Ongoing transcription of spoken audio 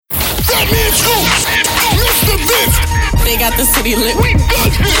That means who? Mr. Vince. They got the city lit. We got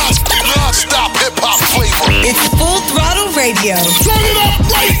non-stop hip-hop flavor. It's Full Throttle Radio. Turn it up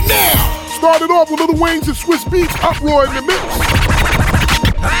right now. Started off with Lil Wayne's and Swiss Beats. Uproar in the mix.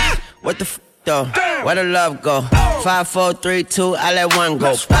 What the though? Where the love go? 5, 4, 3, 2, I let one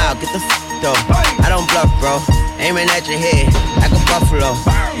go. Wow, get the though. I don't bluff, bro. Aiming at your head like a buffalo.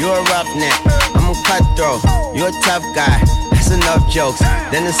 You a roughneck, I'm a cutthroat. You a tough guy. That's enough jokes.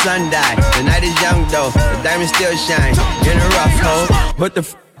 Then the sun died. The night is young though. The diamonds still shine. In a rough hole. What the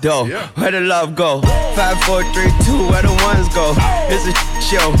though? Where the love go? 5, 4, 3, 2, where the ones go? It's a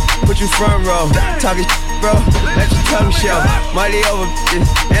show. Put you front row. Talking bro. Let your tongue show. Money over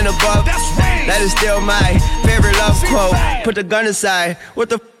and above. That is still my favorite love quote. Put the gun aside. What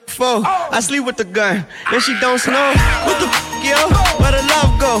the for? I sleep with the gun, and she don't snow. What the yo? Where the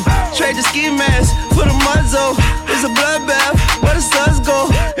love go? Trade the ski mask for the muzzle. It's a bloodbath. Where the suns go?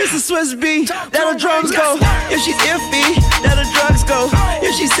 It's a Swiss beat. That the drums go. If she's iffy, that the drugs go.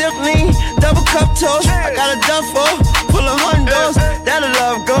 If she's simply double cup toast, I got a duffel full of hundos. That the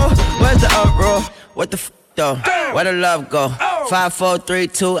love go. Where's the uproar? What the though? Where the love go? 5, 4, 3,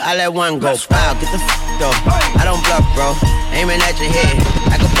 2, I let one go. Wow, get the though. I don't bluff, bro. Aiming at your head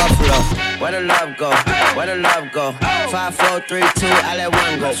like a buffalo. Where the love go? Where the love go? 5, 4, 3, 2, I let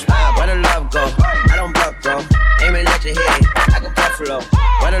one go. Wow, where the love go? I don't bluff, bro. Aiming at your head like a buffalo.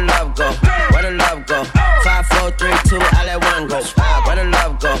 Where the love go? Where the love go? 5, 4, 3, 2, I let one go. Wow, where the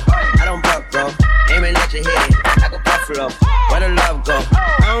love go? I don't bluff, bro. Aiming at your head like a buffalo. Where the love go? I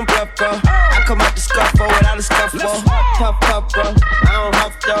don't bluff, bro. I come out the scuffle without a scuffle. Puff, puff, bro. I don't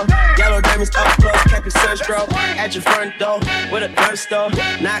huff, though. Yellow diamonds up close, kept it search, bro. At your front door, with a gun store.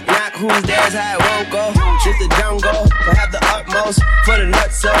 Knock, knock, who's there's how it won't go. Just the jungle, but have the utmost for the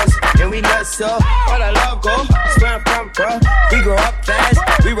nutsos. And we nuts so, where the love go? Where I'm from, bro. We grow up fast,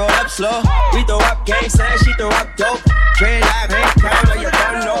 we roll up slow. We throw up gang signs, she throw up dope. Dread live, ain't crime, like you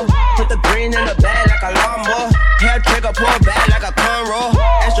don't know. Put the green in the bag like a lawnmower. Hair trigger, pull back like a cornrow.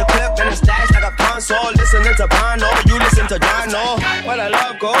 Extra clip in the stash like a console. Listening to Bono, you listen to Dono. Where the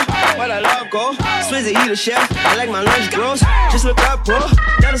love go? Where the love go? Swizzy, he the chef. I like my lunch gross. Just look up, bro.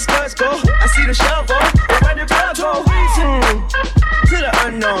 Down the skirts go. I see the shovel. But where the blood go? To the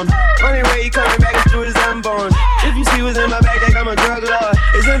unknown. Only way he coming back is through his unborn. If you see what's in my bag, think I'm a drug lord.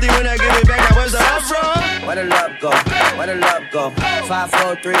 It's empty when I give it back. Now where's the uproar? Where the love go? Where the love go? 5,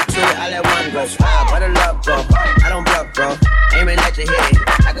 4, 3, 2, I let one go. Wow, where the love go? I don't bluff, bro. Aiming at your head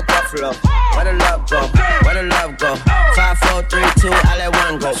like a buffalo. Where the love go? Where the love go? 5, 4, 3, 2, I let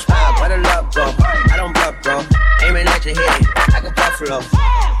one go. Wow, where the love go? I don't bluff, bro. Aiming at your head like a buffalo.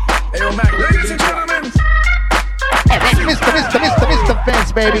 Hey, yo, Mac, ladies and gentlemen. Mr.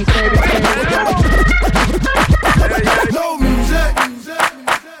 Vince, baby. No music.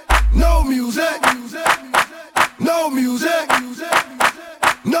 No music. No music.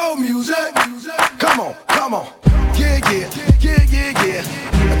 No music. Come on. Yeah.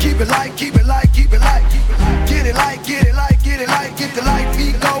 Keep it light. Get the light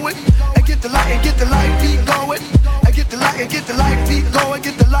beat going. And get the light beat going. And get the light beat going.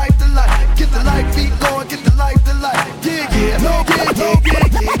 Get the light beat going. Get the light. Yeah.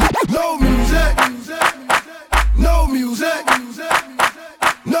 No music. No music.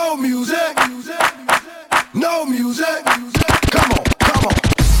 No music. No music. Come on.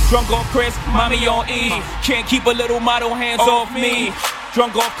 Drunk off Chris, mommy on E. Can't keep a little model, hands off me.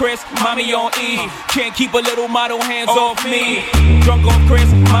 Drunk off Chris, mommy on E. Can't keep a little model, hands off me. Drunk off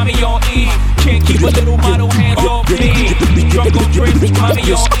Chris, mommy on E. Can't keep a little model, hands off me. Drunk off Chris,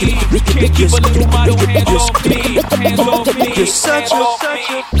 mommy on E. Can't keep a little model, hands off me. Hands off me. You're such a,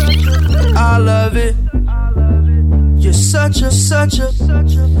 I love it. You're such a,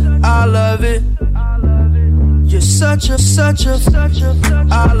 I love it. You're such a,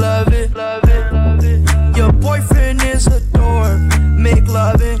 I love it. Your boyfriend is a dork, make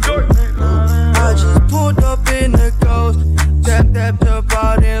loving. I just pulled up in the ghost, tapped up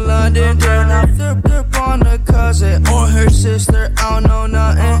out in London. Then I flipped up on a cousin or her sister, I don't know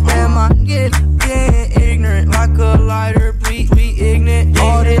nothing. Am I getting ignorant like a lighter, be ignorant?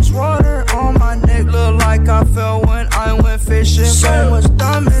 All this water on my neck look like I fell when I went fishing. So much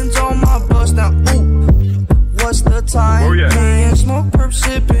diamonds on my bust now, ooh. What's the time? Oh, yeah. Me and smoke, perp,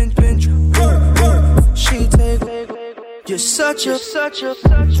 sipping, binge. She take. You're such a,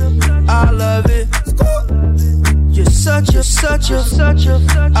 I love it. You're such a,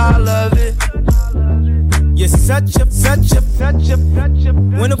 I love it. You're such a.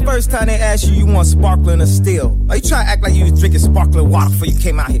 When the first time they asked you want sparkling or still? Are you trying to act like you was drinking sparkling water before you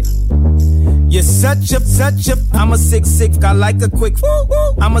came out here? You're such a, I'm a 6'6", I like a quick,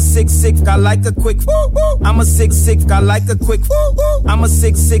 I'm a 6'6", I like a quick, I'm a 6'6", I like a quick, I'm a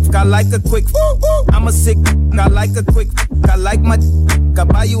 6'6", I like a quick, I'm a 6', I like a quick, I like my, I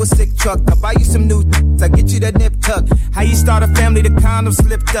buy you a sick truck, I buy you some new, I get you that nip tuck. How you start a family, the condom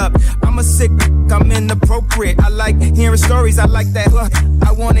slipped up. I'm a sick, I'm inappropriate. I like hearing stories, I like that.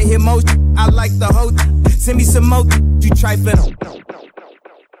 I wanna hear most, I like the whole. Send me some more, you trifling.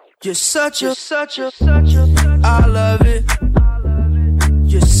 You're such a, I love it.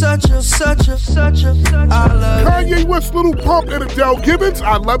 You're such a, I love Kanye it. West, Little Pump, and Adele Gibbons.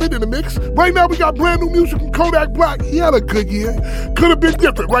 I love it in the mix. Right now we got brand new music from Kodak Black. He had a good year. Could have been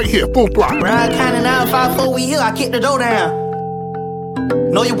different right here, full block. Ride kinda 954, we here, I kick the door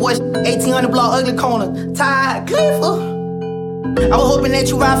down. Know your boys, 1800 block, ugly corner. Tired, Clifford. I was hoping that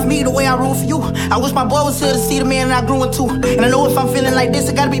you ride for me the way I rule for you. I wish my boy was here to see the man that I grew into. And I know if I'm feeling like this,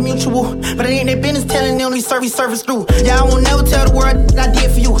 it gotta be mutual. But it ain't their business telling them we service through. Yeah, I won't never tell the world that I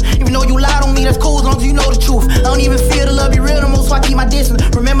did for you. Even though you lied on me, that's cool as long as you know the truth. I don't even feel the love you real no more, so I keep my distance.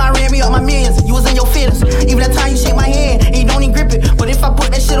 Remember I ran me up my millions, you was in your feelings. Even that time you shake my hand, and you don't even grip it. But if I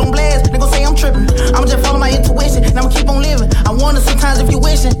put that shit on blast, they gon' say I'm tripping. I'ma just follow my intuition, and I'ma keep on living. I wonder sometimes if you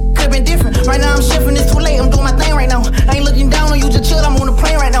wishing, could've been different. Right now I'm shifting, it's too late, I'm doing my thing right now. I ain't looking down on you, just chill, I'm on the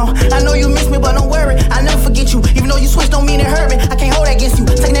plane right now. I know you miss me, but don't worry, I never forget you. Even though you switched, don't mean it hurt me. I can't hold that against you.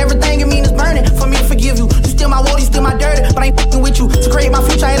 Taking everything you mean is burning for me to forgive you. You still my water, you still my dirty, but I ain't fucking with you. To create my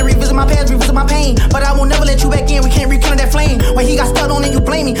future, I had to revisit my past, revisit my pain. But I will never let you back in. We can't rekindle that flame. When he got stuck on it, you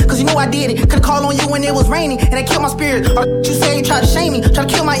blame me, cause you know I did it. Could've called on you when it was raining, and that killed my spirit. Or you say you tried to shame me, try to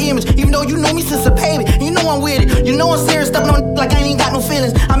kill my image. Even though you know me since a baby, and you know I'm with it. You know I'm serious, stepping on like I ain't got no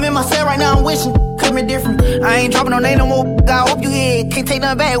feelings. I'm in my cell right now, I'm wishing. Could've been different. I ain't dropping no name no more. I hope you hear. Can't take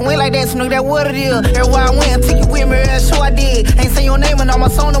nothing back. Went like that, so know that what it is. Everywhere I went, I took you with me. That's sure I did. Ain't say your name and all my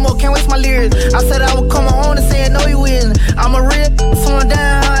song no more. Can't waste my lyrics. I said I would come on and say no you isn't. I'm a real slowing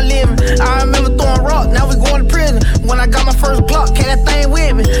down how I living. I remember throwing rock. Now we going to prison. When I got my first Glock, carry that thing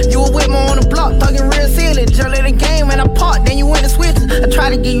with me. You were with me on the block, thugging real silly. Just let the game and I parked. Then you went to switches. I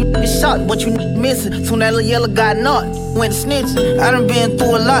tried to give you a shot, but you missing. Soon that little yellow got knocked. Went to snitching. I done been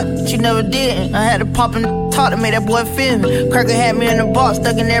through a lot, but you never did. I had to pop and talk to me, that boy feel me. Cracker had me in the box,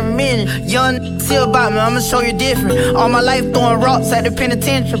 stuck in every minute. Young, still about me, I'ma show you different. All my life throwing rocks at the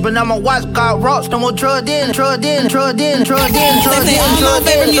penitentiary, but now my watch got rocks. No more drug dealing, drug dealing, drug dealing, drug dealing, drug dealing, drug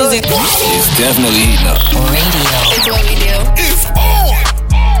dealing, drug dealing. It's definitely heating up. Radio. It's what we do. It's on!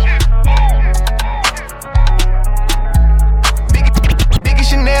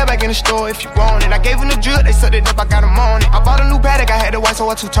 Chanel back in the store if you want it. I gave them the drip, they sucked it up, I got them on it. I bought a new Patek, I had to white, so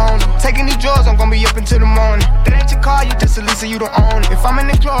I two-toned them. Taking these drugs, I'm gonna be up until the morning. That ain't your car, you just a Lisa, you don't own it. If I'm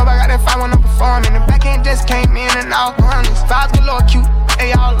in the club, I got that fire when I'm performing. The back end just came in and out honest. Vibes galore, cute,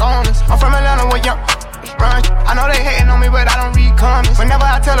 they all on us. I'm from Atlanta, where young run. I know they hating on me, but I don't read comments. Whenever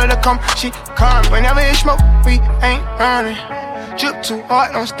I tell her to come, she come. Whenever it's smoke, we ain't running. Drip too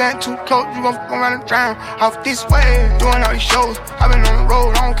hard, don't stand too close. You gon' fuck around and drown off this way. Doing all these shows, I been on the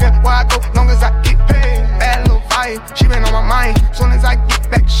road. I don't care where I go, long as I get paid. Bad little vibe, she been on my mind. Soon as I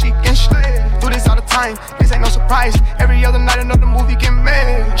get back, she can slay. Do this all the time, this ain't no surprise. Every other night another movie get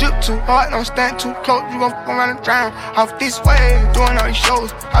made. Drip too hard, don't stand too close. You gon' fuck around and drown off this way. Doing all these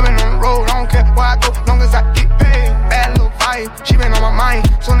shows, I been on the road. I don't care where I go, long as I get paid. Bad little vibe, she been on my mind.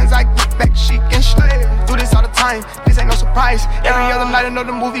 Soon as I get back, she can slay. Do this all the time, this ain't no surprise. Every other night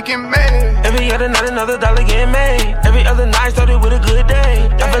another movie get made. Every other night another dollar get made. Every other night started with a good day.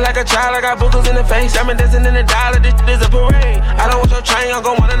 I feel like a child, I got boogers in the face. I'm dancing in the dollar, this is a parade. I don't want your train, I'm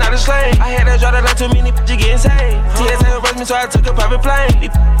gon' want another slave. I had that draw that like too many you get insane. TSA arrest me, so I took a private plane.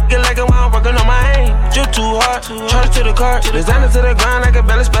 Get like it while I'm working on my aim. Drip too hard, charge to the car. Designer to the ground, like a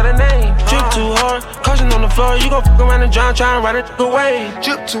barely spell a name. Drip too hard, caution on the floor. You gon' fuck around and drown, try and ride it away.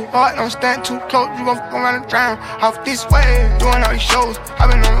 Drip too hard, don't stand too close. You gon' fuck around and drown off this way. Doing all these shows, I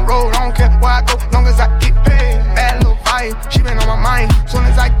been on the road. I don't care where I go, long as I get paid. Bad little vibe, she been on my mind. Soon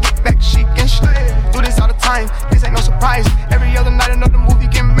as I get back, she can slay. Do this all the time, this ain't no surprise. Every other night another movie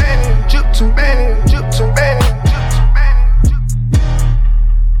get made. Drip too bad, drip too bad.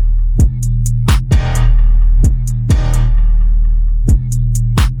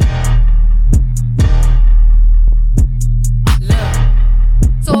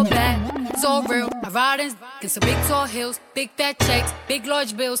 So bad, so real. I ride in some big tall hills, big fat checks, big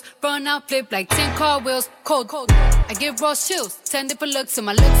large bills. Run out, flip like 10 car wheels. Cold. I give raw chills, 10 different looks, and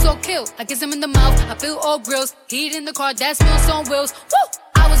my lips so kill. I kiss him in the mouth, I feel all grills. Heat in the car, that smells on wheels. Woo!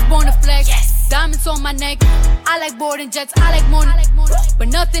 I was born to flex. Yes. Diamonds on my neck. I like boarding jets, I like money. But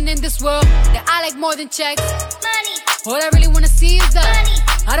nothing in this world that I like more than checks. Money. All I really wanna see is the money.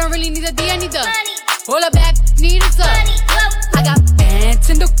 I don't really need a D, I need the hold her back, need a I got bands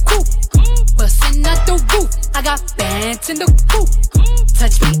in the coop, bustin' out the roof. I got bands in the coop.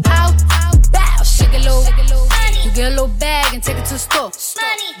 Touch me out, bow, shake a little. You get a little bag and take it to the store.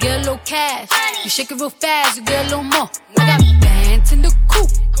 Get a little cash, you shake it real fast, you get a little more. I got bands in the coop,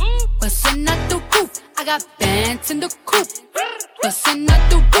 bustin' out the roof. I got bands in the coop, bustin' out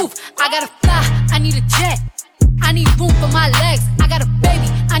the roof. I gotta fly, I need a jet. I need room for my legs. I got a baby,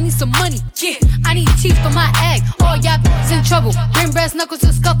 I need some money. Yeah, I need teeth for my egg. All y'all b****s in trouble. Bring brass knuckles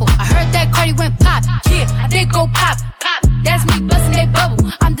to scuffle. I heard that Cardi went pop. Yeah, I did go pop. Pop. That's me busting that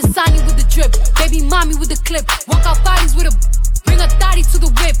bubble. I'm the Sonny with the drip. Baby mommy with the clip. Walk out bodies with a. Bring a thotty to the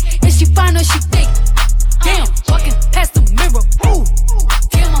whip. Is she fine or she thick? Damn, walking past the mirror. Ooh,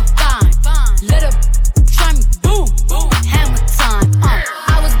 damn, I'm fine. Let her try me. Boom, boom. Hammer time.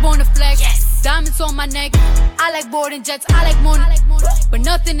 I was born to flex. Yes. Diamonds on my neck. I like boarding jets. I like more than but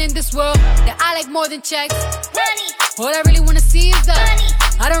nothing in this world that I like more than checks. Money. All I really wanna see is the money.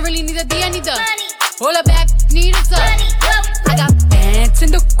 I don't really need a D, I need the money. All I back need is the money. I got bands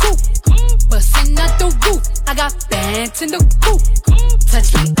in the coop, bustin' out the roof. I got bands in the coop.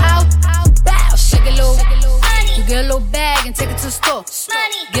 Touch me out, bow, shake a little. You get a little bag and take it to the store.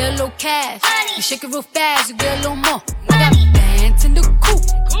 Get a little cash, you shake it real fast, you get a little more. I got bands in the coop,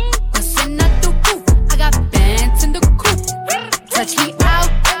 bustin' out the roof. I got bands in the coop. Touch me out.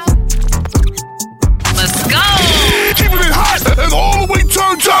 Let's go. Keeping it hot and all the way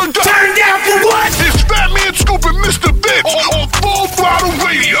turned down. Turn down for what? It's Fat Man Scoop and Mr. Bitch on Full Throttle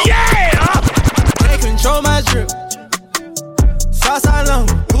Radio. Yeah. They control my drip. Sauce all on.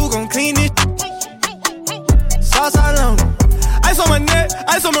 Who gon' clean it? Sauce all on. Ice on my neck,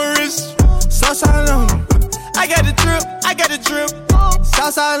 ice on my wrist. Sauce all on. I got the drip, I got the drip.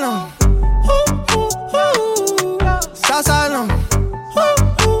 Sauce all on. Sauce all on.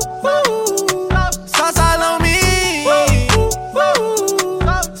 Sauce all on me.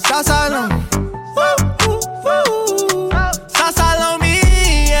 Sauce all on. Sauce all on me,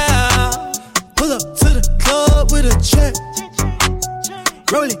 yeah. Pull up to the club with a check.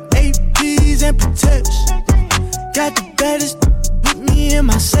 Rolling APs and protection. Got the baddest with me in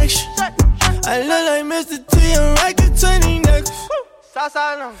my section. I look like Mr. T and like a 20 next.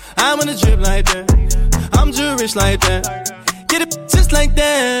 I'm on a drip like that. I'm Jewish like that. Get it just like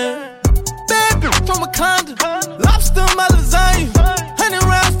that. Bad bitch from Wakanda. Lobster my lasagna. 100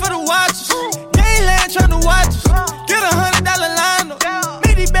 rounds for the watches. Gayland tryna watch us. Get $100 line up.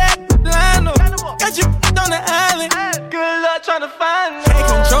 Meaty bad line up. Got you on the island. Good luck tryna find me. Can't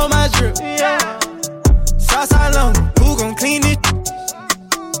control my drip. Sauce all on. Who gon' clean it?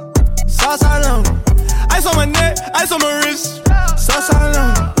 Sauce all on. Ice on my neck, ice on my wrist. Sauce all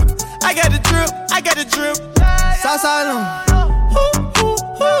on. I got the drip, I got the drip. Sauce all on.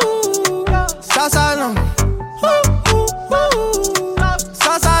 Sauce all on.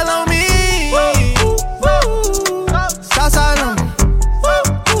 Sauce all on me. Sauce all on.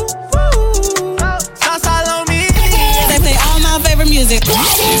 Sauce all on me. They play all my favorite music.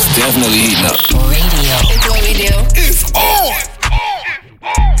 It's definitely heating up. Radio. It's what we do. It's on.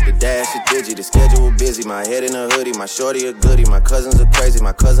 The dash is digi, the schedule busy. My head in a hoodie, my shorty a goodie. My cousins are crazy,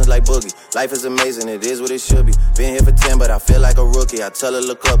 my cousins like Boogie. Life is amazing, it is what it should be. Been here for 10, but I feel like a rookie. I tell her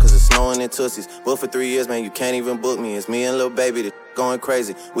look up, cause it's snowing in Tootsies. Booked for 3 years, man, you can't even book me. It's me and Lil Baby, the going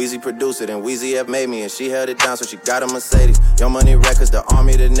crazy. Weezy produced it, and Weezy F made me. And she held it down, so she got a Mercedes. Young Money Records, the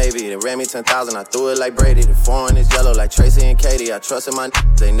Army, the Navy. They ran me 10,000, I threw it like Brady. The foreign is yellow like Tracy and Katie. I trusted my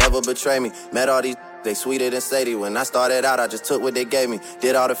they never betray me. Met all these they sweeter than Sadie. When I started out, I just took what they gave me.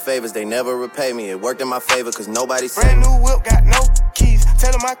 Did all the favors, they never repay me. It worked in my favor, cause nobody said brand new whip, got no keys.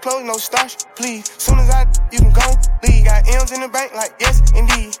 Tell them my clothes, no starch, please. Soon as I, you can go leave. Got M's in the bank, like yes,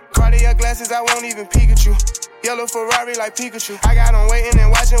 indeed. Cartier glasses, I won't even peek at you. Yellow Ferrari like Pikachu. I got him waiting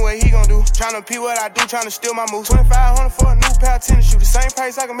and watching what he gon' do. Tryna pee what I do, tryna steal my moves. 2,500 for a new pair of tennis shoes. The same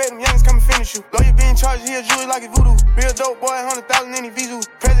price I can make them youngins come and finish you. Lawyer being charged, he a jewelry like a voodoo. Real dope boy, 100,000 in his Vizu.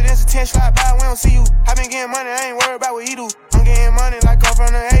 President's 10 slide by, we don't see you. I been getting money, I ain't worried about what he do. I'm getting money like I'm from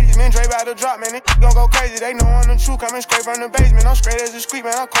the 80s. Man, Dre about to drop, man, they gon' go crazy. They know I'm the truth, coming straight from the basement. I'm straight as a street,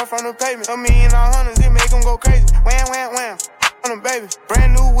 man, I come from the pavement. $1 million all hundreds, it make them go crazy. Wham, wham, wham. On them, baby.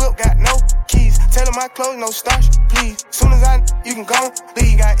 Brand new whip, got no keys. Tell them my clothes, no starch, please. Soon as I, you can go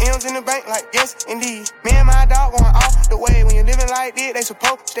leave. Got M's in the bank, like yes, indeed. Me and my dog going off the way. When you're living like this, they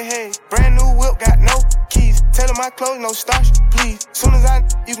supposed to hate. Brand new whip, got no keys. Tell them my clothes, no starch, please. Soon as I,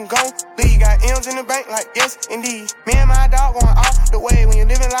 you can go leave. Got M's in the bank, like yes, indeed. Me and my dog going off the way. When you're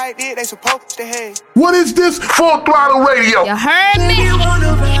living like this, they supposed to hate. What is this? Full Throttle Radio. You heard me? Baby,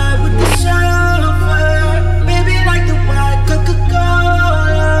 wanna ride with the chauffeur. Baby, like the white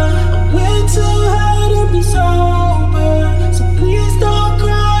Coca-Cola.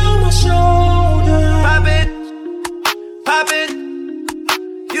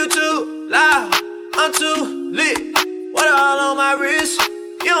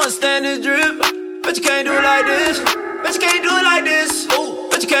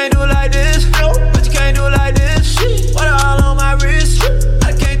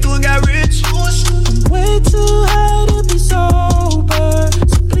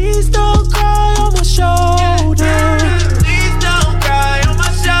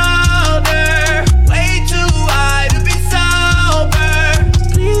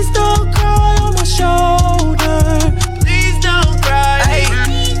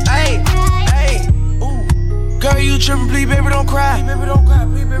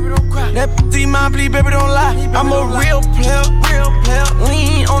 mind, please, baby, don't lie. I'm a real player.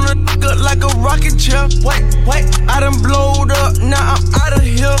 Lean on a nigga like a rocket chair. Wait, I done blowed up, now I'm out of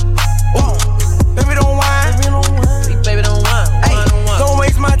here. Ooh, baby, don't whine. Baby, don't whine. Ay, don't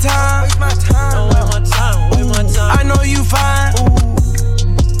waste my time. I know you fine.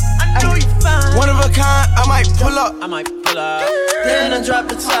 One of a kind, I might pull up. Then I drop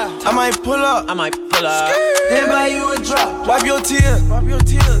the top. I might pull up. Then buy you a drop. Wipe your tears.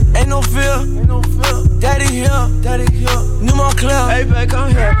 Ain't no fear. Daddy here. New Montclair. Hey, babe, come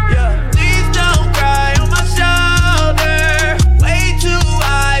here. Yeah. Please don't cry on my shoulder. Way too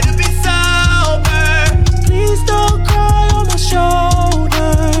high to be sober. Please don't cry on my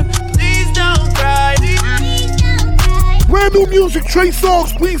shoulder. Please don't cry. Brand new music, Trey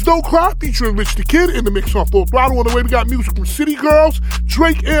Songz, Please Don't Cry, featuring Rich the Kid in the mix on Full Throttle. On the way, we got music from City Girls,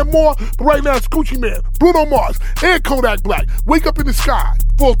 Drake, and more. But right now, it's Gucci Mane, Bruno Mars, and Kodak Black. Wake Up in the Sky,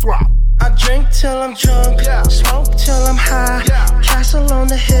 Full Throttle. I drink till I'm drunk, smoke till I'm high, castle on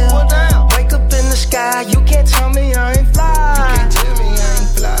the hill, wake up in the sky. You can't tell me I ain't fly.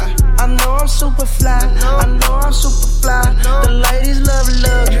 I know I'm super fly. The ladies love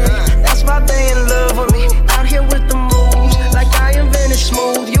luxury, that's why they in love with me. Out here with the moves, like I invented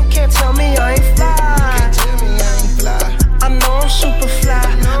smooth. You can't tell me I ain't fly. I know I'm super fly.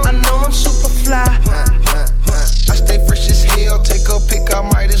 I stay fresh as hell, take a pic, I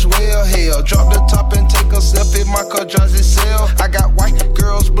might as well. Hell, drop the top and take a selfie, my car drives itself. I got white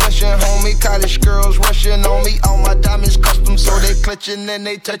girls blushing, homie, college girls rushing on me. All my diamonds custom, so they clutching and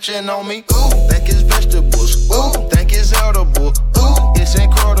they touching on me. Ooh, think it's vegetables, ooh, think it's edible, ooh, it's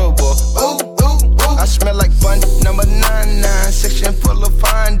incredible, ooh. I smell like bun number 99, section full of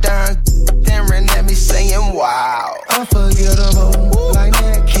fine dimes. Staring at me saying, wow, unforgettable, like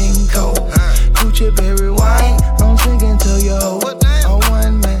that King Cole. Gucci berry wine, I'm drinking till you hold. A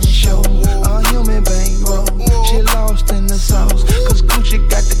one-man show, a human bankroll. She lost in the sauce, cause Gucci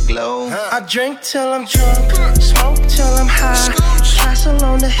got the glow. I drink till I'm drunk, smoke till I'm high, castle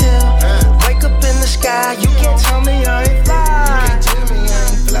on the hill, wake up in the sky. You can't tell me I ain't fly.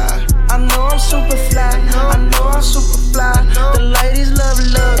 I know I'm super fly. The ladies love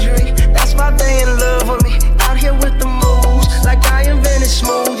luxury, that's why they in love with me. Out here with the moves, like I invented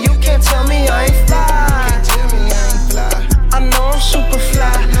smooth. You can't tell me I ain't fly. I know I'm super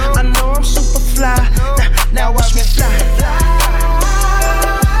fly. Now watch me fly.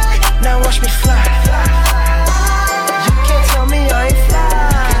 Now watch me fly. You can't tell me I ain't fly.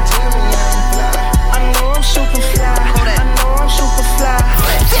 I know I'm super fly.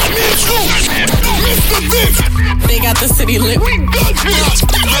 They got the city lit. We got this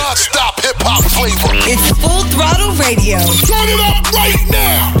non-stop hip-hop flavor. It's Full Throttle Radio. Turn it up right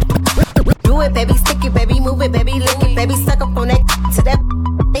now. Do it, baby, stick it, baby, move it, baby, lick it, baby, suck up on that to that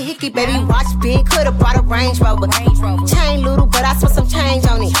hickey, baby, watch big, could've brought a Range Rover. Chain little, but I spent some change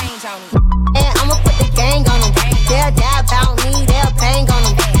on it. And I'ma put the gang on them. They'll die about me, they'll bang on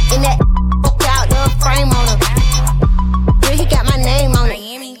them. In that out the frame on them. Yeah, he got my name on it.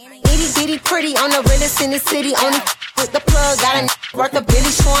 Itty bitty pretty on the realest in the city. Only with the plug, got a worth a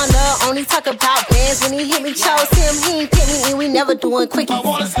Billy showing love. Only talk about bands when he hit me, chose him. He ain't pick me, and we never doing quickies. I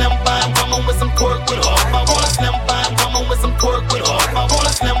wanna slim by woman with some pork with her. I wanna slim by woman with some pork with her. I wanna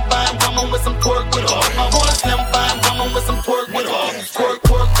slim by woman with some pork with her. I wanna slim by woman with some pork with her. Pork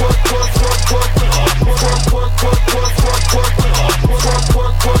with her. Pork with her.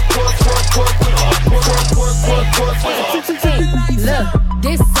 Look,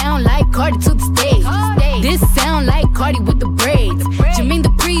 this sound like Cardi to the stage. This sound like Cardi with the braids. Jermaine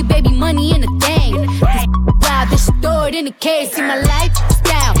Dupri, baby, money in the thing. This wild, this stored in the case. See my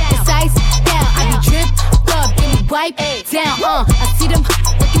lifestyle, it's ice down. I be dripped up, get me wiped down. I see them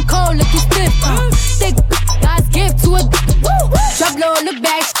looking cold, looking stiff. Thick God's gift to a drop low, look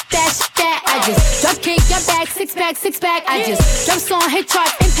back, that. I just drop kick, your back, six pack. I just drop song, hit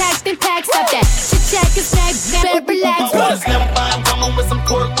charts, impact. Stop that shit, check, it's back, relax. I wanna slim by woman with some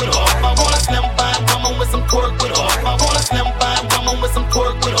pork with her. I wanna slim by woman with some pork with her. I wanna slim by woman with some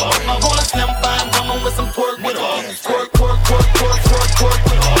pork with her. I wanna slim by woman with some pork with her. Pork with her.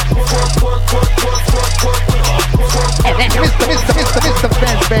 It's the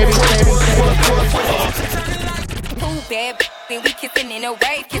fence, baby. Bad, then we kissing in a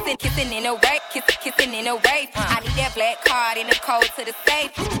wave, kissing in a wave, kissing in a wave. I need that black card in the code to the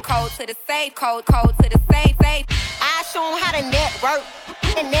safe, code to the safe. I show 'em how to network.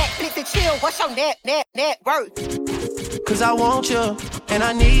 And Netflix and chill. What's your net worth? Cause I want you, and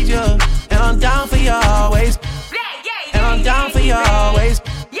I need you, and I'm down for you always. And I'm down for you always.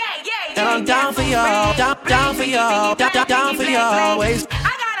 And I'm down for you, down for you always.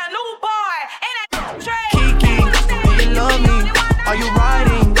 I got a new boy,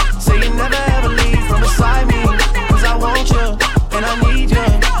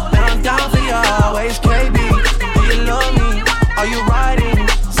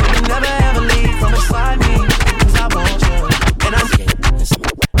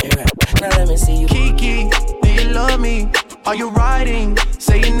 Are you riding?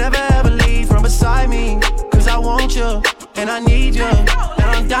 Say you never ever leave from beside me. Cause I want you, and I need you, and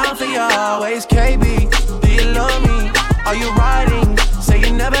I'm down for you always, KB. Do you love me? Are you riding? Say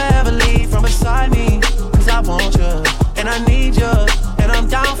you never ever leave from beside me. Cause I want you, and I need you, and I'm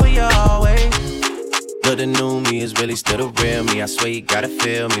down for you always. But the new me is really still the real me. I swear you gotta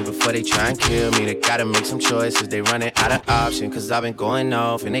feel me before they try and kill me. They gotta make some choices, they running out of options. Cause I've been going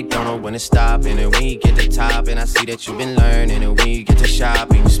off and they don't know when to stop. And when you get to top, and I see that you've been learning. And when you get to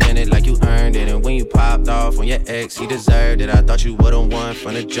shopping, you spend it like you earned it. And when you popped off on your ex, he deserved it. I thought you would've won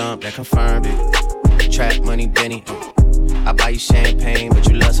from the jump, that confirmed it. Trap money, Benny. I buy you champagne, but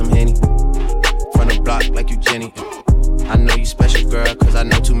you love some Henny. From the block like you Jenny. I know you special, girl, cause I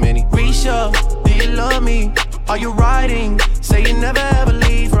know too many. Risha, do you love me? Are you riding? Say you never ever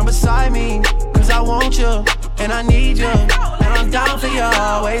leave from beside me. Cause I want you, and I need you, and I'm down for you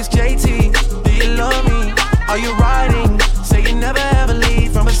always, JT. Do you love me? Are you riding? Say you never ever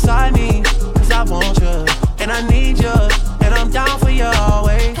leave from beside me. Cause I want you, and I need you, and I'm down for you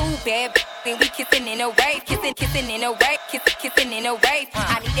always. Too bad, then we kissing in a wave, kissing in a wave, kissing in a wave.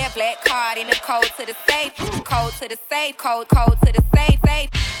 I need that black card in the code to the safe, code to the safe, code to the safe.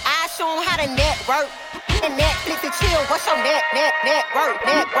 I show 'em how to network. And Netflix and chill. What's your network? They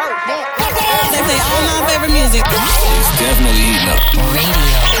play all my favorite music. It's definitely heating up.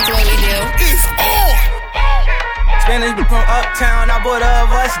 Radio. It's what we do. It's on. Spanish from uptown, I put a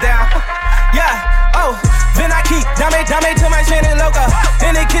bus down. Yeah, oh. Then I keep dame to my Spanish loca.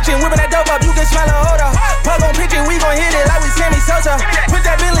 In the kitchen, whipping that dope up, you can smell a odor. Plug on pitching, we gon' hit it like we Sammy Sosa. Put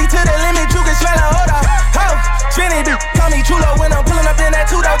that Bentley to the limit, you can smell a odor. Oh, spinning, call me chulo when I'm pulling up in that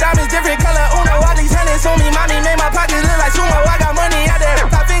two-door. Diamonds different color, uno. All these hundreds on me, mommy made my pockets look like sumo. I got money out there,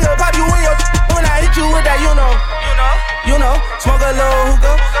 I finger pop you in your when I hit you with that, you know. Smoke a little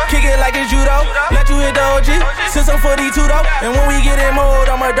hookah, kick it like it's judo. Let you hit the OG, since I'm 42 though. And when we get in mode,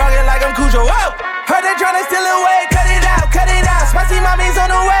 I'ma dog it like I'm Cujo. Whoa! Heard they tryna steal away, cut it out. Spicy mommy's on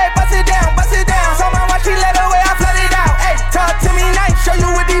the way, bust it down. So my watch, she let away, I flood it out. Hey, talk to me nice, show you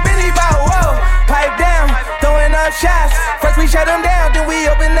what these Billy bout. Whoa, pipe down, throwing up shots. First we shut them down, then we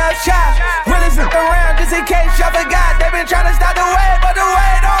open up shop. Really flip around, just in case y'all forgot. They been tryna stop the way, but the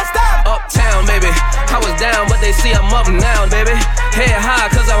way don't stop. Uptown, baby, I was down, but they see I'm up now, baby. Head high,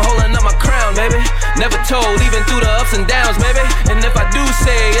 cause I'm holding up my crown, baby. Never told, even through the ups and downs, baby. And if I do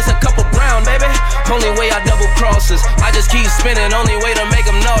say, it's a couple brown, baby. Only way I double crosses, I just keep spinning, only way to make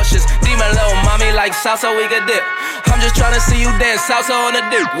them nauseous. Demon little mommy like salsa, we could dip. I'm just tryna see you dance salsa on the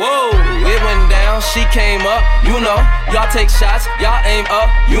dip. Whoa, it went down, she came up, you know. Y'all take shots, y'all aim up,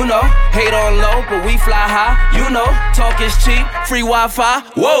 you know. Hate on low, but we fly high, you know. Talk is cheap, free Wi-Fi,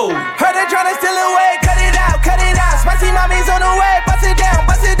 whoa. Heard they tryna steal away, cut it out. Spicy mommy's on the way, bust it down.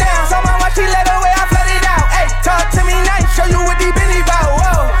 So my watch, she let away, I flood it out. Hey, talk to me nice, show you what these Billy bout.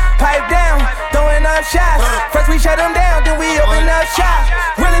 Whoa, pipe down, throwing up shots. First we shut them down, then we open up shop.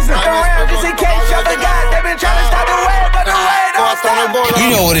 Really flip around, just in case y'all forgot. They been tryna stop the way, but the way don't stop. You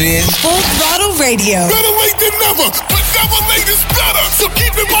know what it is. Full Throttle Radio. Better late than never, but never late is better. So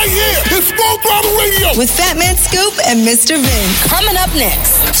keep it right here. It's Full Throttle Radio. With Fat Man Scoop and Mr. Vin. Coming up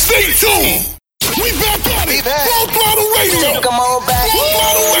next. Stay tuned. We back at it. Full Throttle Radio. Come on back. Full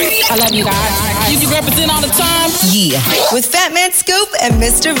Throttle Radio. I love you guys. You represent all the time. Yeah. With Fat Man Scoop and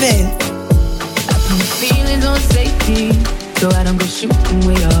Mr. Vin. Feelings on safety, so I don't go shooting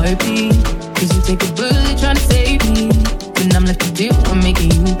where your heart be. Cause you take a bullet trying to save me, then I'm left to deal with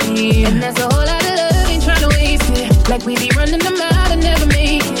making you bleed. And there's a whole lot of love, ain't trying to waste it. Like we be running them out and never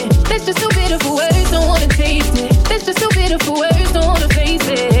make it. That's just so bitter for words, don't wanna taste it. That's just so bitter for words, don't wanna face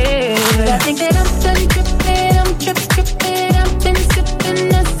it. I think that I'm done tripping, I'm tripping. I've been sipping,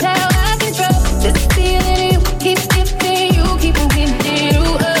 that's how I control this feeling. You keep giving, you keep moving it.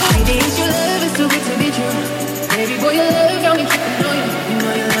 Maybe it's your love, it's too good to be true. Baby boy, your love got me tripping on you. You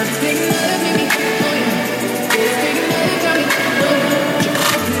know your love is big enough, make me tripping on you. It's big enough, got me tripping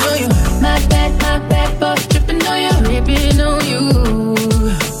on you. My bad for tripping on you, tripping on you.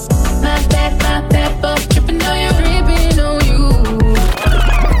 My bad for tripping on you, tripping on you.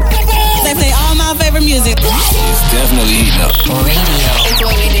 They play all my favorite music. It's definitely heating up. Radio. It's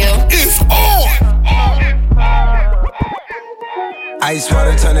what we do. It's on. Ice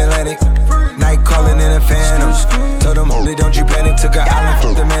water turn Atlantic. Night calling in a phantom. Told them, don't you panic. Took an island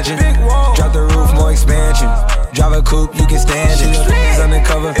from the mansion. Drop the roof, more expansion. Drive a coupe, you can stand it. He's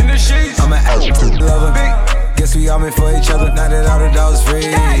undercover. I'm an absolute lover. Guess we all meant for each other. Now that all the dogs free,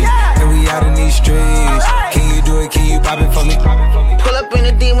 and we out in these streets. Can you do it? Can you pop it for me? Pull up in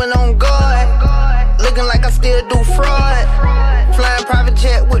a demon on guard. Looking like I still do fraud. Flying private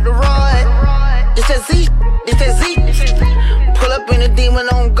jet with the rod. It's that Z.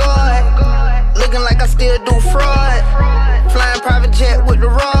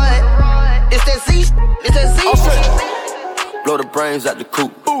 blow the brains out the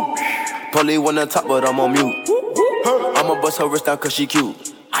coop. Police on the top, but I'm on mute. I'ma bust her wrist down cause she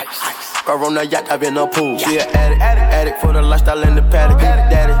cute. Girl on the yacht, I've been a pool. She an addict for the lifestyle in the paddock.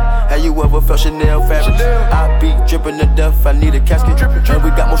 Daddy, have you ever felt Chanel fabric? I be dripping to death, I need a casket. And we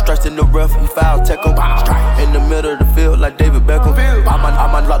got more strikes in the rough, he foul tech em. In the middle of the field like David Beckham.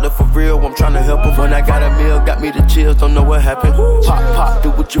 I'm locked up for real, I'm tryna help him. When I got a meal, got me the chills, don't know what happened. Pop, do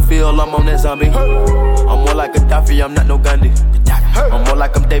what you feel, I'm on that zombie. I'm more like Gaddafi, I'm not no Gandhi. I'm more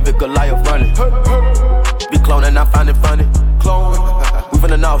like I'm David Goliath running. Be cloning, I find it funny. Clone. We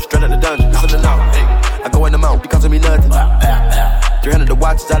finna know, straight out the dungeon. Listen now, hey. I go in the mouth, because of me nothing. 300 the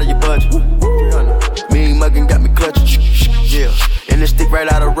watch is out of your budget. Mean muggin' got me clutching. Yeah, and this stick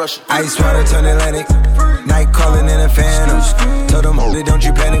right out of Russia. Ice water turn Atlantic. Night calling in a phantom. Told them, holy, don't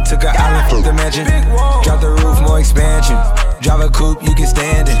you panic. Took an island, fuck the mansion. Drop the roof, more expansion. Drive a coupe, you can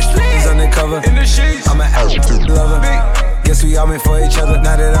stand it. He's undercover. I'm an absolute lover. Guess we all meant for each other.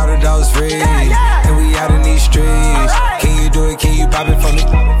 Now that all the dogs free, and we out in these streets. Can you do it? Can you pop it for me?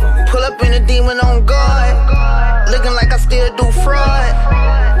 Pull up in a demon on guard, looking like I still do fraud.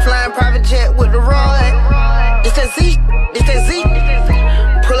 Flying private jet with the rod. It's that Z, it's that Z.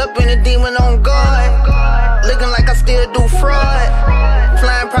 Pull up in a demon on guard, looking like I still do fraud.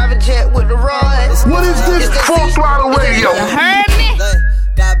 Flying private jet with the rod. What is this? Full Throttle Radio. You heard me?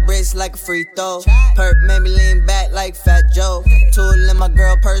 Got bricks like a free throw. Perp made me lean back like Fat Joe. Tool in my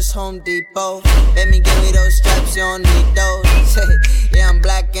girl purse, Home Depot. Let me give me those straps, you don't need those. Yeah, I'm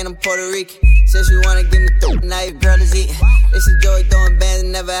black and I'm Puerto Rican. Says she wanna give me knife, girl is eating. It's a joy throwing bands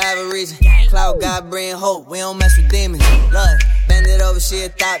and never have a reason. Cloud God bring hope, we don't mess with demons. Look, bend it over, she a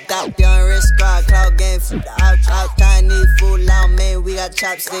top. Young wrist squad, cloud game, out. Chinese food, loud man, we got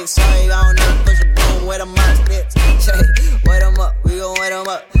chopsticks. Sorry, I don't know, push a boom with a mop sticks. Wet them up, we gon' wet them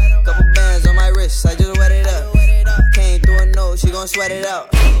up. Couple bands on my wrist, I just wet it up. Came through a nose, she gon' sweat it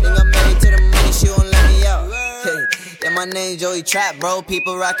out. Think I'm married to the money, she won't let me out. Yeah, my name Joey Trap, bro.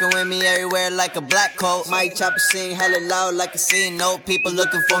 People rockin' with me everywhere like a black coat. Mike Chopper sing hella loud like a scene note. People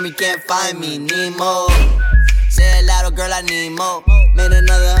looking for me, can't find me. Nemo. Say it loud, girl, I need more. Made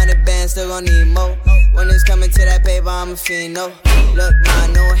another 100 bands, still gon' need more. When it's coming to that paper, I'm a fiend, no. Look,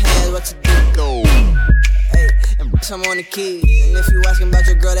 man, no hands, what you do? Go. Hey, I'm on the key. And if you asking about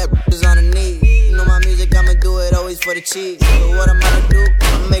your girl, that is on the knee. You know my music, I'ma do it always for the cheese. So what I'm gonna do,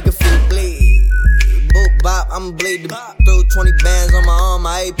 I'ma make a few bleed. Boop bop, I'ma bleed the through 20 bands on my arm,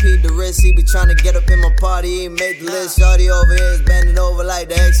 my AP the wrist. He be tryna get up in my party, he make the list. Shorty over here is bending over like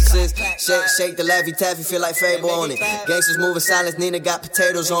the Exorcist. Shake the Laffy Taffy, feel like Fable on it. Gangsters moving silence, Nina got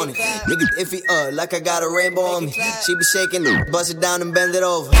potatoes on it. Nigga iffy like I got a rainbow on me. She be shaking, bust it down and bend it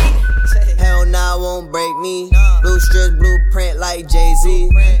over. Hell nah, won't break me. Blue strips, blueprint like Jay-Z.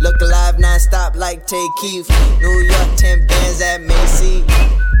 Look alive, non-stop like Tay Keith. New York, 10 bands at Macy.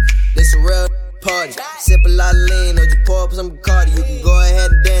 This a real party. Sip a lot of lean or just pour up some Bacardi. You can go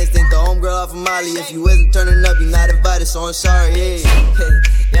ahead and dance, think the homegirl off of Molly. If you isn't turning up, you're not invited, so I'm sorry,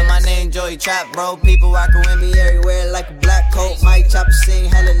 yeah, my name Joey Trap, bro. People rockin' with me everywhere like a black coat. Mike Chopper sing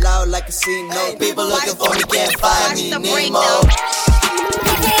hella loud like a C note. People looking for me, can't find me, Nemo.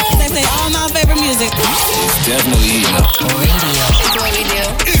 They say all my favorite music. It's definitely eating up. Radio. It's what we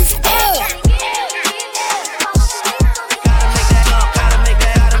do. It's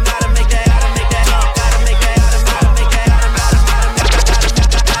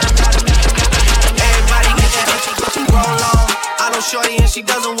Shorty and she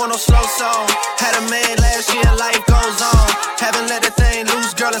doesn't want no slow song. Had a man last year, life goes on. Haven't let that thing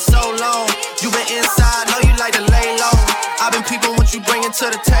loose, girl, in so long. You been inside, know you like to lay low. I've been peeping what you bringing to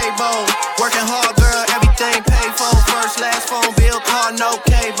the table. Working hard, girl, everything paid for. First, last phone bill, car, no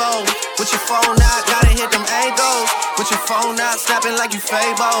cable. With your phone out, gotta hit them angles. With your phone out, snapping like you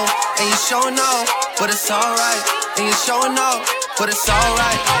Fable. And you showing off, but it's alright. And you showing off, but it's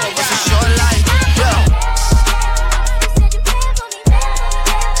alright. It's a short life, yeah.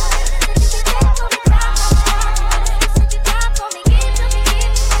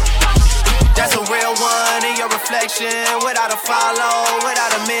 That's a real one in your reflection. Without a follow, without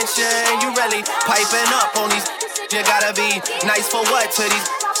a mention. You really piping up on these. You gotta be nice for what to these.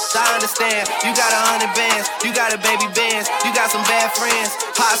 I understand. You got 100 bands. You got a baby bands. You got some bad friends.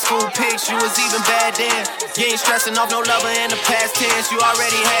 High school pics, you was even bad then. You ain't stressing off no lover in the past tense. You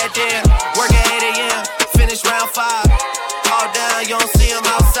already had them. Work at 8 a.m. Finish round 5. All down, you don't see them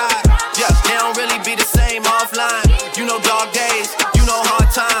outside. Yeah, they don't really be the same offline. You know dog days. You know hard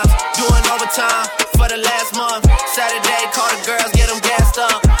times. Doing overtime for the last month. Saturday, call the girls, get them gassed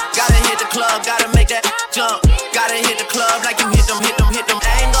up. Gotta hit the club, gotta make that jump. Gotta hit the club like you hit them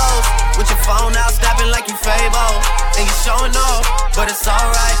angles. With your phone out, snapping like you Fable. And you showing off.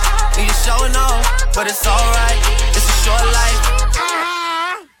 and you're showing off, but it's alright. It's a short life.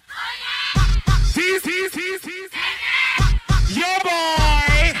 Yo,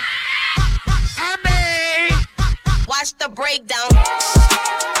 boy. Watch the breakdown.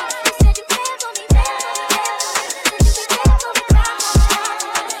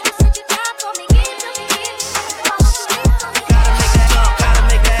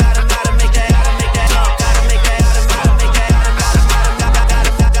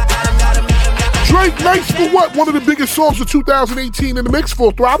 Drake, Nice for What? One of the biggest songs of 2018 in the mix.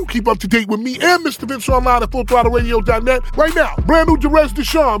 Full Throttle. Keep up to date with me and Mr. Vince online at FullThrottleRadio.net. Right now, brand new Derez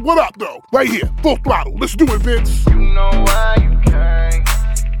Deshawn. What up, though? Right here, Full Throttle. Let's do it, Vince. You know why you came.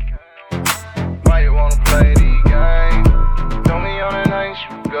 Why you wanna play these games? Throw me on a nice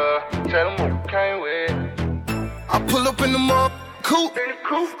sugar. Tell them what you came with. I pull up in the mall coupe.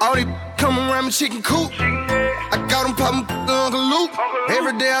 All these come around me chicken coop. I got them poppin' Uncle Luke.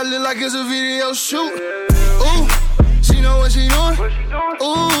 Every day I look like it's a video shoot. Ooh, she know what she doing.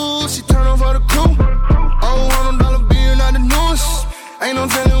 Ooh, she turn on for the crew. Oh, $100 bill, not the newest. Ain't no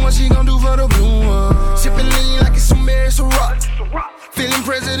telling what she gon' do for the blue one. Sippin' lean like it's some Mary Ciroc. Feeling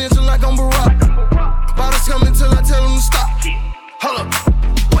presidential like I'm Barack. Bottles coming till I tell them to stop. Hold up,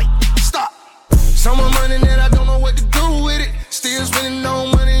 wait, stop. So much money that I don't know what to do with it. Still spending no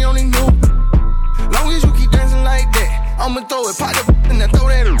money on these new. Long as you keep dancing like that, I'ma throw it, pop the and then throw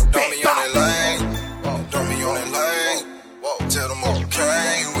that in. Throw me on that lane, throw me on that lane. Tell them what you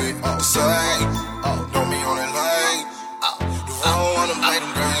came with, the same. Throw me on that lane. I don't wanna make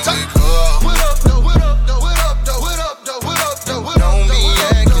them bring me up. What up, though, what up, though, what up, though, what up, though, what up, though, what up, don't be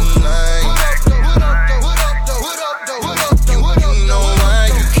acting lame. what up, though, what up, though, what up, though, what up, though, what up, you know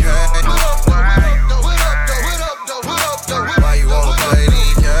why you came. Why you wanna play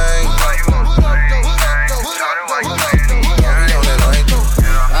these games?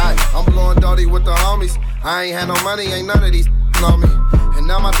 I'm blowing dirty with the homies. I ain't had no money, ain't none of these on me. And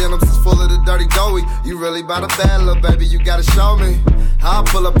now my denims is full of the dirty doughy. You really bout a bad little baby, you gotta show me. I'll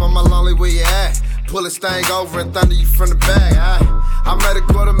pull up on my lonely where you at. Pull this thing over and thunder you from the back. I made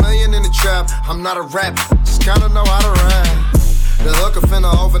 $250,000 in the trap. I'm not a rapper, just kinda know how to rap. The hooker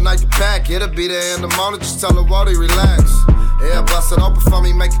finna overnight the pack. It'll be there in the morning, just tell her Wally relax. Yeah, bust it open for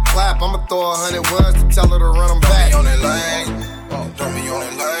me, make it clap. I'ma throw 100 words to tell her to run them back. Throw me on that lane, throw me on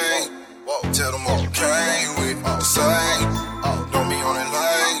that lane. Tell them what you came with, the same. Throw me on that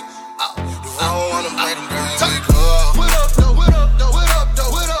lane. I don't wanna make them bring me up. What up, though, what up, though, what up, though,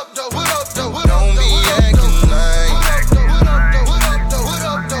 what up, though, what up, though, what up, don't be acting lame. What up, though, what up, though, what up, though, what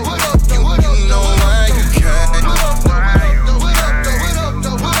up, though, what up, though, what up, you know why you came. What up, though, what up, though, what up, though, what up,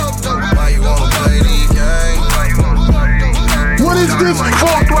 though, what up, though, why you wanna play these games? What is this?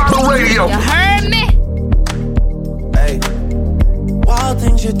 Full Throttle Radio. You heard me? Hey, wild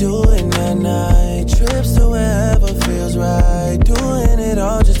things you do in the night. Trips to wherever feels right. Doing it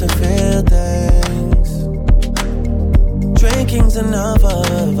all just to feel things. Drinking's enough of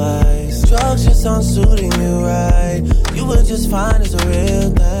a vice. Drugs just aren't suiting you right. You were just fine as a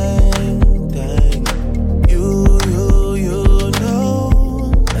real thing. You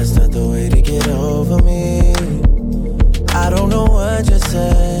know that's not the way to get over me. I don't know what you're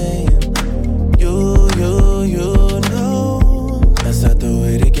saying. You know that's not the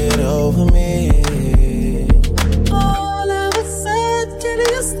way to get over me. All of a sudden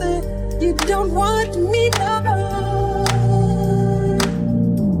you said you don't want me no more.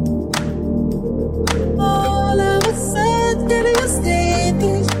 All of a sudden you said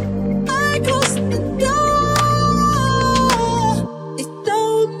I closed the door. It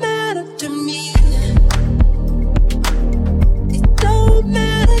don't matter to me. It don't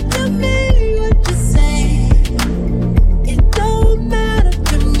matter to me what you say. It don't matter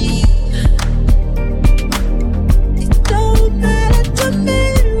to me. It don't matter to me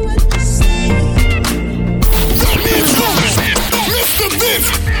what you say. Mr. Vince.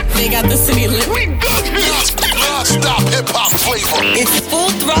 They got the city lit. We got this non-stop hip-hop flavor. It's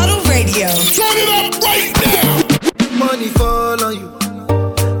Full Throttle Radio. Turn it up right now. Money fall on you,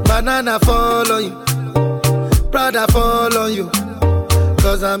 banana fall on you, Prada fall on you,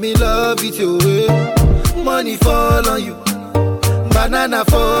 cause I'm in love with you. Money fall on you, banana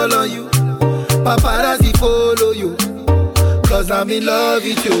fall on you, paparazzi follow you, cause I'm in love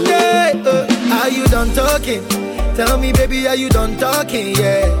with you. Yeah, are you done talking? Tell me baby, are you done talking?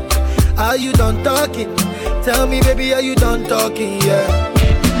 Yeah, are you done talking? Tell me baby, are you done talking? Yeah,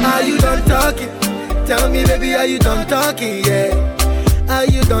 are you done talking? Tell me baby, are you done talking? Yeah, are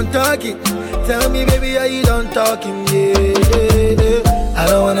you done talking? Tell me baby, are you done talking? Yeah, I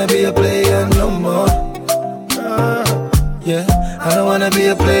don't wanna be a player no more. Yeah, I don't wanna be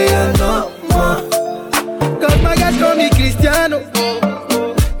a player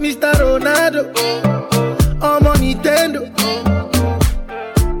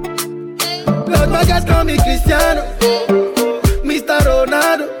Cristiano, Mr.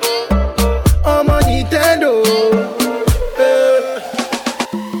 Ronaldo, I'm on Nintendo.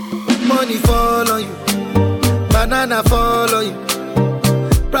 Money fall on you, banana fall on you,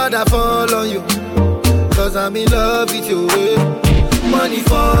 Prada fall on you, cause I'm in love with you. Money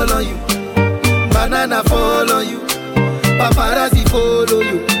fall on you, banana fall on you, paparazzi follow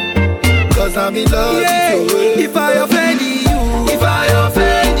you, cause I'm in love with you. If I offend you,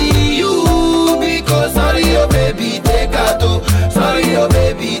 because sorry, oh baby, take out. Sorry, oh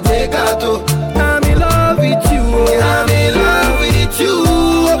baby, take out. I'm in love with you. I'm in love with you.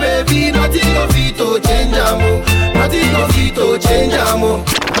 Oh baby, nothing of it to change, amo. Nothing of it to change, amo.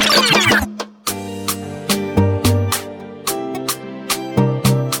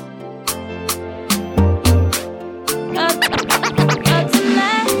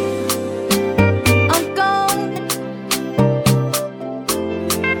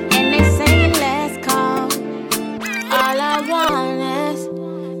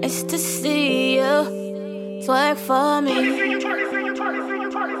 Work for me.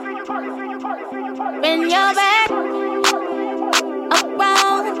 When you're back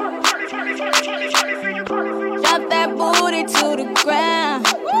around, drop that booty to the ground.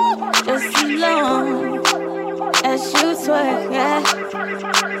 Just as long as you twerk, yeah,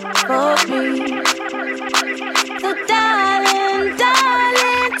 for me. So darling,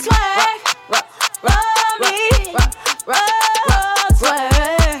 darling, twerk for me, twerk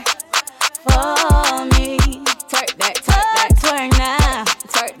for me. Twerk now.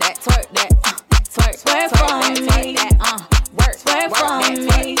 Twerk that. Twerk for me. Work for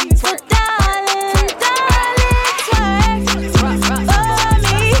me. So darling, twerk for me. Twerk for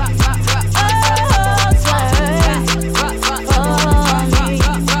me. Twerk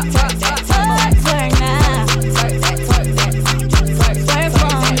now.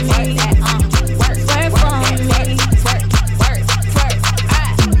 Twerk for me.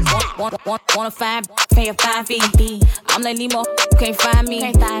 Wanna pay a fine fee. I'm like Nemo, can't find me.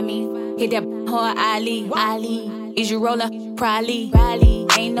 Hit that hard Ali. Is you roller? Probably.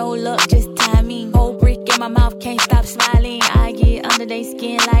 Ain't no luck, just timing. Whole brick in my mouth, can't stop smiling. I get under they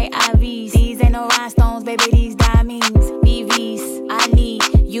skin like IVs. These ain't no rhinestones, baby, these diamonds. BVs, I need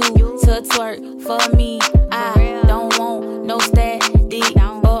you to twerk for me. I don't want no static,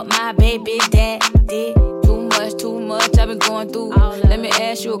 but my baby daddy. Too much, I've been going through. Let me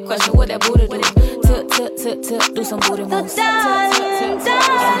ask you a question, what that booty do? Tip, do some booty moves. Darling, twerk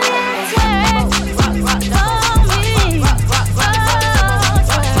for me.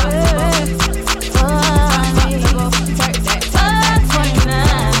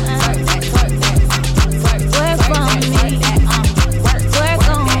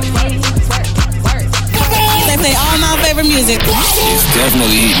 They play all my favorite music. It's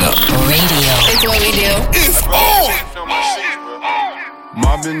definitely eating up. Radio. It's what we do. It's on.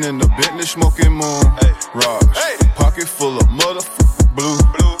 Mobbing in the Bentley, smoking moon. Rocks. Pocket full of motherfucking blue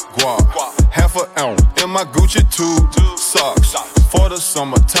guap. Half an ounce in my Gucci tube. Socks. For the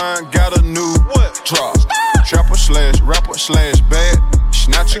summertime, got a new drop. Trapper / rapper / bad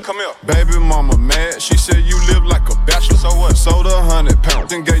snatcher. Come here. Baby mama mad. She said you live like a bachelor. So what? Sold 100 pounds.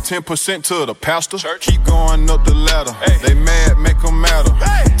 Then gave 10% to the pastor. Church. Keep going up the ladder. They mad, make them matter.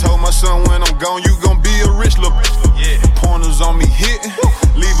 Told my son when I'm gone, you gon' be a rich little Pointers on me hitting.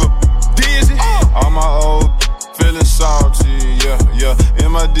 Leave a dizzy. All my old feeling salty, yeah.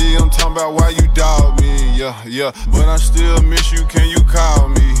 In my D, I'm talking about why you dog me, yeah. But I still miss you, can you call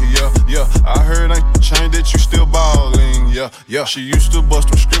me, yeah. I heard ain't changed that you still ballin', yeah. She used to bust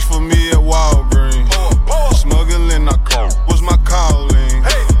them scripts for me at Walgreens. Smuggling, I call, was my calling.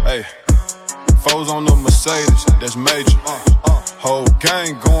 Hey, foes on the Mercedes, that's major. Whole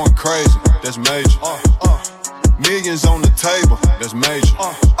gang going crazy, that's major. Millions on the table, that's major.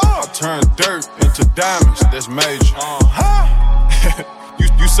 I turn dirt into diamonds, that's major.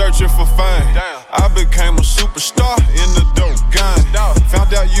 You searching for fame. I became a superstar in the dope game.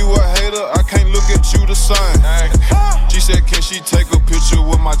 Found out you a hater, I can't look at you the same. She said, can she take a picture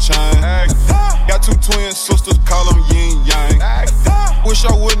with my chain? Got two twin sisters, call them yin yang. Wish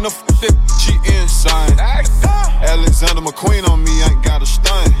I wouldn't have f***ed that, she insane. Alexander McQueen on me, ain't got a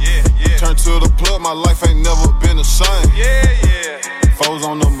stain. Turn to the plug, my life ain't never been the same. Foes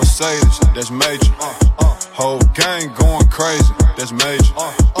on the Mercedes, that's major. Whole gang going crazy, that's major.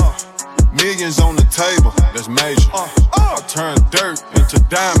 Millions on the table, that's major. I turn dirt into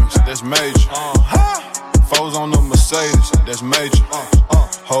diamonds, that's major. Foes on the Mercedes, that's major.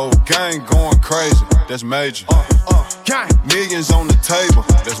 Whole gang going crazy, that's major. Millions on the table,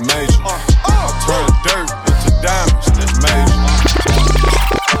 that's major. I turn dirt into diamonds, that's major.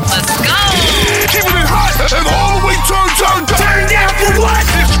 Let's go! Keeping it hot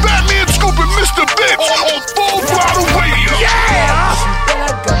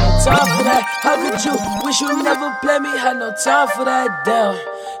gon' play me, had no time for that, damn.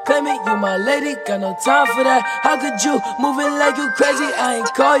 Claim it, you my lady, got no time for that. How could you move it like you crazy? I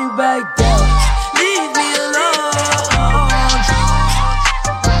ain't call you back down. Leave me alone.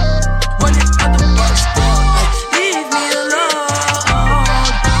 Run it out the bus down. Leave me alone.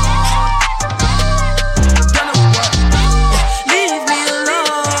 Gonna what? Leave me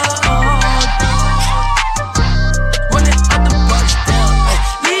alone. Run it out the bus down.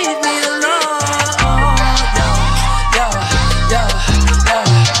 Leave me alone.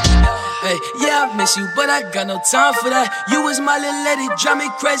 Yeah, I miss you, but I got no time for that. You was my little lady, drive me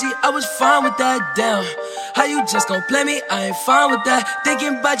crazy. I was fine with that, damn. How you just gon' play me? I ain't fine with that.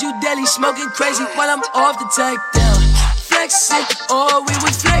 Thinking about you daily, smoking crazy while I'm off the tag, down. Flexing, oh, we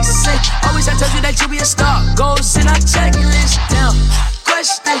was flexing. Always I told you that you be a star. Goals in our checklist, down.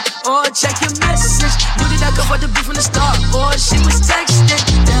 Question, or check your message. Knew that I could afford the beat from the start. Or she was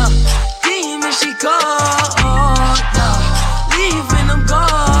texting, down. Demon, she called, yeah. Leaving them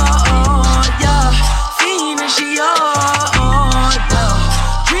gone, yeah. Fiendin', she on, yeah.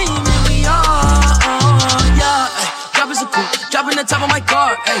 Dreaming we on, yeah. Dropping some cool, dropping the top of my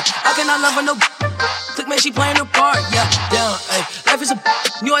car, ayy. I cannot love her no. Click man, she playing her part, yeah, down, ayy. Life is a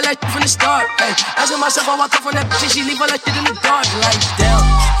knew all that from the start, ayy. Asking myself how I come from that bitch and she leave all that shit in the dark, like, down.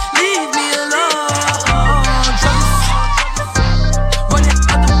 Leave me alone. Run it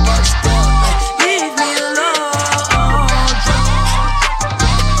out the bus down, ayy. Leave me alone.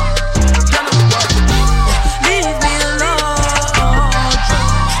 Leave me alone.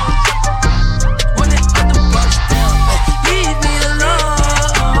 Run it out the bus down, ayy. Leave me alone.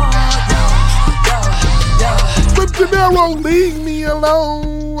 Flip De Niro, leave me alone.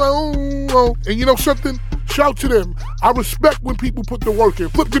 And you know something? Shout to them. I respect when people put the work in.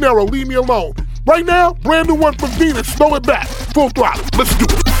 Flip De Niro, leave me alone. Right now, brand new one from Venus, slow it back. Full throttle. Let's do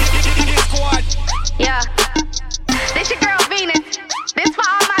it. Yeah. This your girl Venus. This for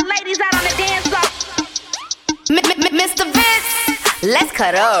all my ladies out on the dance floor. Mr. Vince, let's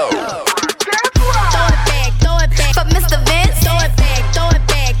cut up. Throw it back, throw it back. For Mr. Vince, throw it back, throw it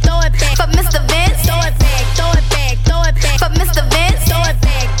back, throw it back. For Mr. Vince, throw it back, throw it back, throw it back. For Mr. Vince, throw it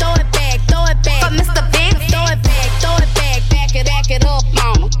back, throw it back, throw it back. For Mr. Vince, throw it back, back it up,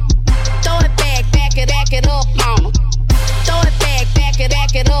 mama. Throw it back it up, mama. Throw it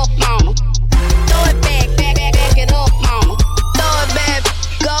back it up, mama. Throw it back it up, mama. Throw it back,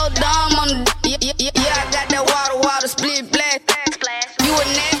 go dumb on the yeah, I got that water, split black. You a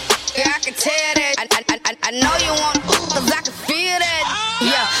nasty, I can tell that. I know you want, cause I can feel that.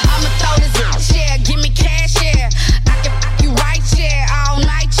 Yeah, I'ma throw this share, give me cash, yeah. I can you right, yeah, all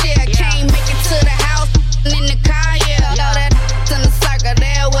night, yeah. Can't make it to the house, in the car, yeah. Know that in the circle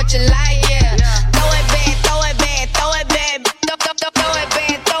there, what you like, yeah. Throw it back, throw it back, throw it back. Throw it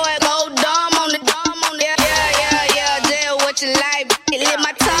back, throw it, go dumb on the yeah, yeah, what you like. Let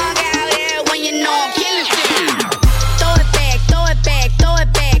my tongue out there when you know I'm killing shit. Throw it back, throw it back, throw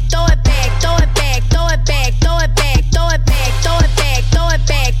it back, throw it back, throw it back, throw it back, throw it back, throw it back, throw it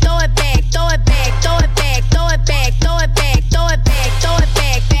back, throw it back, throw it back, throw it back, throw it back, throw it back, throw it back, throw it back, throw it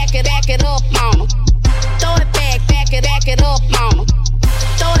back, back it up, mama. Throw it back it up, mama.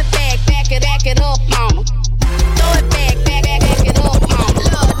 Throw it back it up, mama. Throw it back it up,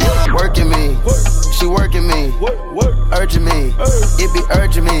 mama. Working me, she working me, urging me, it be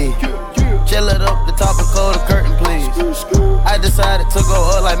urging me. Chill it up, the top and close the curtain, please. I decided to go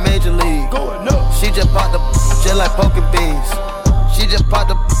up like Major League. She just popped up, just like poking beans. She just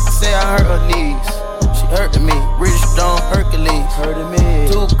popped up, say I hurt her knees. She hurting me, Rich Stone Hercules. Hurting me.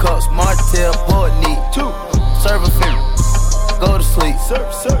 2 cups, Martell, Port neat. Serve a finger, go to sleep.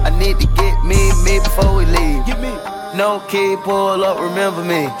 I need to get me before we leave. No kid, pull up, remember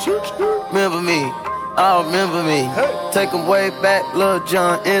me. Remember me, oh remember me. Take 'em way back, Lil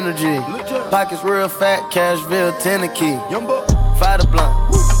Jon energy. Pockets real fat, Cashville, Tennessee. Fire the blunt,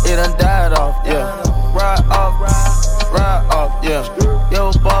 it done died off, yeah. Ride off, yeah.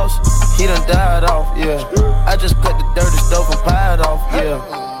 Yo boss, he done died off, yeah. I just cut the dirty stove and pied off, yeah.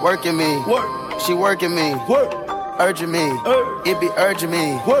 Working me, she working me, urging me, it be urging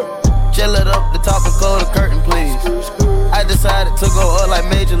me. Chill it up, the top and close the curtain, please. I decided to go up like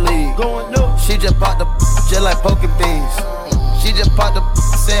Major League. She just popped up, just like poking beans. She just popped up,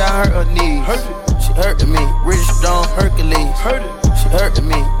 say I hurt her knees. She hurting me, Rich Stone Hercules. She hurting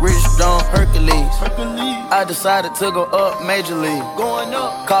me, Rich Stone Hercules. I decided to go up Major League.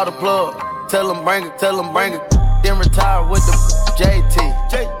 Call the plug, tell them bring it. Then retire with the JT.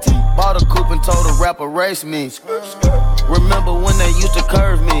 Bought a coupe and told a rapper race me. Remember when they used to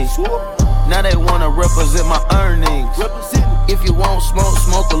curve me? Now they wanna represent my earnings. If you won't smoke,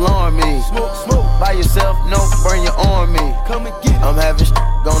 smoke along me. By yourself, no, burn your arm me. I'm having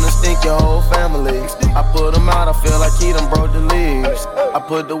gonna stink your whole family. I put them out, I feel like he done broke the leaves. I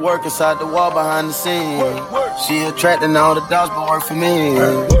put the work inside the wall behind the scene. She attracting all the dogs, but work for me.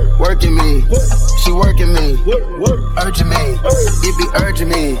 Working me, she working me, urging me, it be urging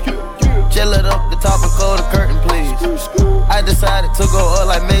me. Chill it up the top and close the curtain, please. I decided to go up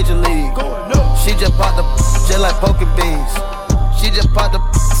like Major League. She just popped the just like poking beans. She just popped the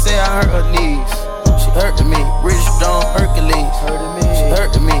say I hurt her knees. She hurting me, Rich Don Hercules. She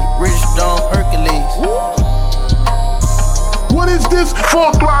hurting me, Rich Don Hercules. What is this?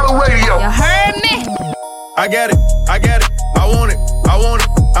 Funk Lotto Radio. You heard me? I got it, I got it, I want it, I want it,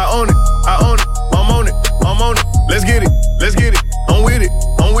 I own it, I own it, I'm on it, I'm on it. Let's get it, I'm with it,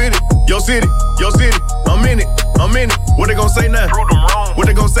 I'm with it. Your city, I'm in it, I'm in it. What they gon' say now? Prove them wrong. What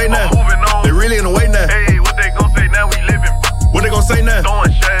they gon' say now? I'm moving on. They really in the way now. Hey, what they gon' say now? We living. What they gon' say now?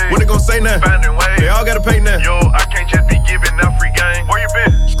 Throwing shade. What they gon' say now? Finding ways. They all gotta pay now. Yo, I can't just be giving out free game. Where you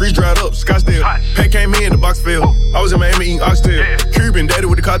been? Streets dried up, Scottsdale. Pay came in, the box fell. I was in Miami eating oxtail. Yeah. Cuban daddy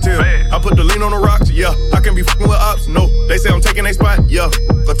with the cocktail. I put the lean on the rocks, yeah. I can't be fucking with ops, no. They say I'm taking their spot, yeah.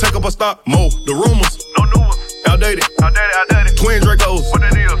 Go take up a stock, mo. The rumors, no new ones. Outdated. Outdated. Twin Dracos. What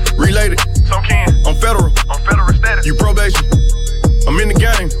that is? Related. Some kin. I'm federal. I'm federal status. You probation. I'm in the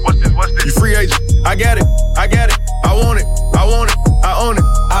game. What's this? You free agent. I got it. I want it. I own it.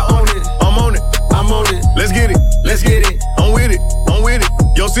 I'm on it. I'm on it. Let's get it. I'm with it.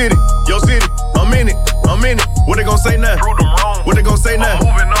 Your city. I'm in it. What they gon' say now? Prove them wrong. What they gon' say now? I'm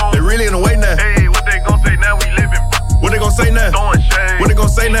moving on. They really in the way now. Hey, what they gon' say now? We living. What they gon' say now? Throwing shade. What they gon'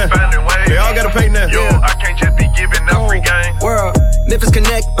 say now? Finding ways. They all gotta pay now. Yo, I can't just be giving out free game. World, Memphis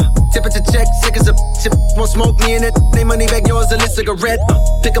Connect, temperature check, sick as a chip, won't smoke me in it. They money back, yours a lit cigarette.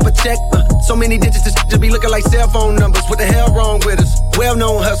 Pick up a check, so many digits to be looking like cell phone numbers. What the hell wrong with us?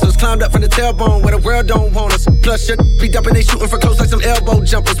 Well-known hustlers climbed up from the tailbone where the world don't want us. Plus shit be dumping, they shooting for close like some elbow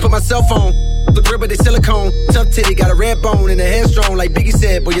jumpers. Put my cell phone, look real but they silicone. Tough titty, got a red bone and a headstrong like Biggie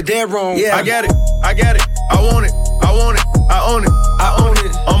said, boy you're dead wrong. Yeah, I got it. I want it. I own it.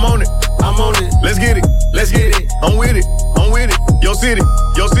 I'm on it. Let's get it. I'm with it. Your city.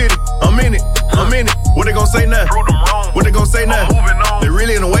 I'm in it. What they gon' say now? Prove them wrong. What they gon' say now? I'm moving on. They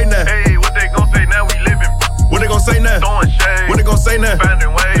really in the way now. Hey, what they gon' say now? We living. What they gon' say now? Throwing shade. What they gon' say now?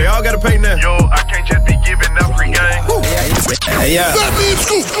 Finding ways. They all gotta pay now. Yo, I can't just be giving out free game. Hey, yeah. Fat Man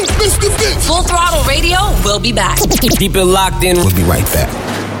Scoop, Mr. Vince. Full Throttle Radio will be back. Keep it locked in. We'll be right back.